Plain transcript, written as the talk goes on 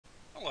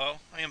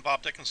I am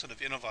Bob Dickinson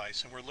of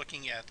Innovice, and we're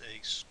looking at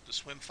the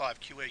SWM5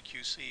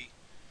 QA/QC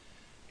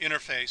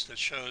interface that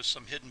shows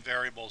some hidden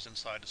variables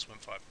inside the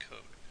SWM5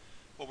 code.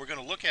 What we're going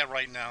to look at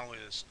right now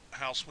is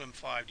how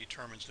SWM5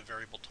 determines the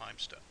variable time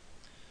step.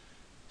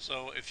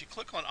 So if you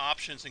click on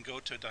options and go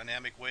to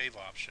dynamic wave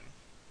option,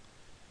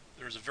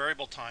 there's a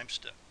variable time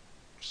step.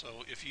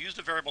 So if you use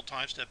the variable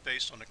time step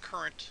based on the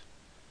current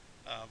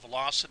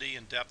velocity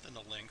and depth in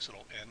the links,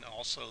 and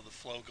also the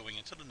flow going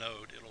into the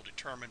node, it'll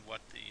determine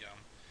what the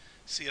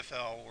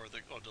CFL or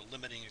the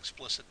limiting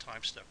explicit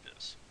time step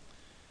is.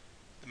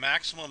 The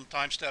maximum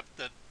time step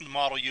that the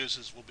model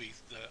uses will be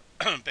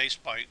based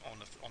on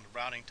the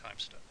routing time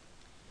step.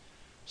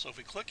 So if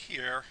we click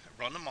here,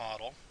 run the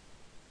model,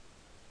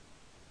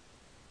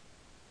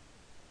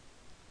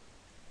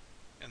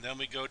 and then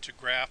we go to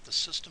graph the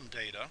system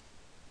data,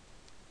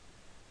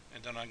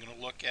 and then I'm going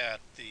to look at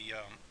the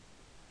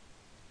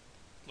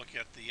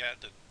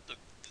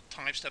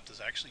time step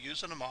that's actually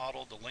used in the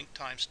model, the link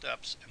time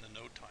steps, and the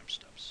node time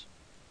steps.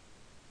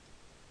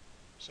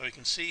 So you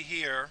can see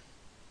here,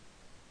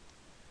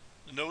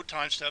 the node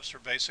time steps are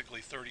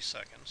basically 30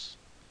 seconds.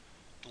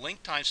 The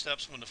link time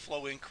steps, when the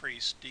flow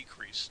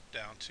decreased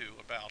down to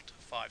about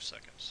 5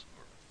 seconds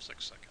or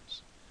 6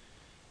 seconds.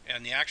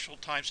 And the actual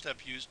time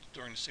step used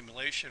during the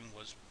simulation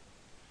was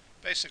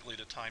basically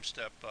the time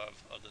step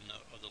of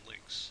the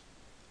links.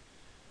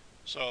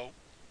 So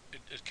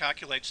it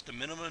calculates the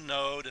minimum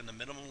node and the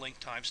minimum link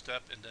time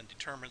step, and then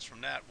determines from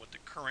that what the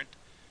current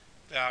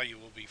value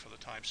will be for the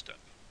time step.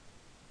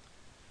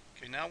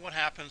 Okay, now what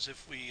happens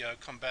if we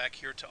come back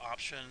here to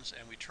options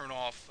and we turn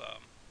off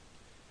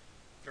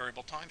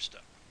variable time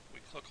step? We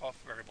click off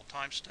variable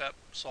time step,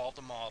 solve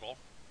the model,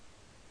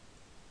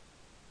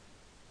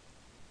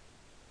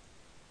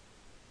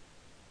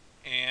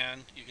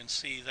 and you can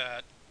see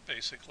that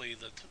basically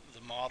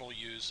the model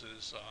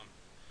uses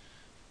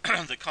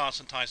the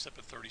constant time step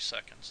at 30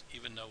 seconds,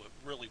 even though it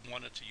really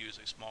wanted to use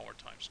a smaller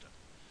time step.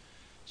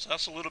 So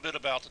that's a little bit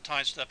about the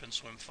time step in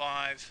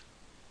SWM5.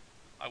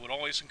 I would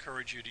always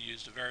encourage you to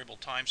use the variable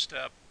time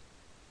step.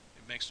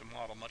 It makes the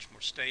model much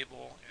more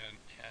stable and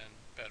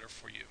better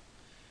for you.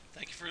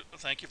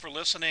 Thank you for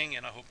listening,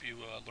 and I hope you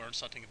learned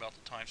something about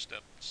the time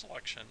step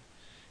selection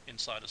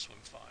inside of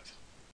SWM5.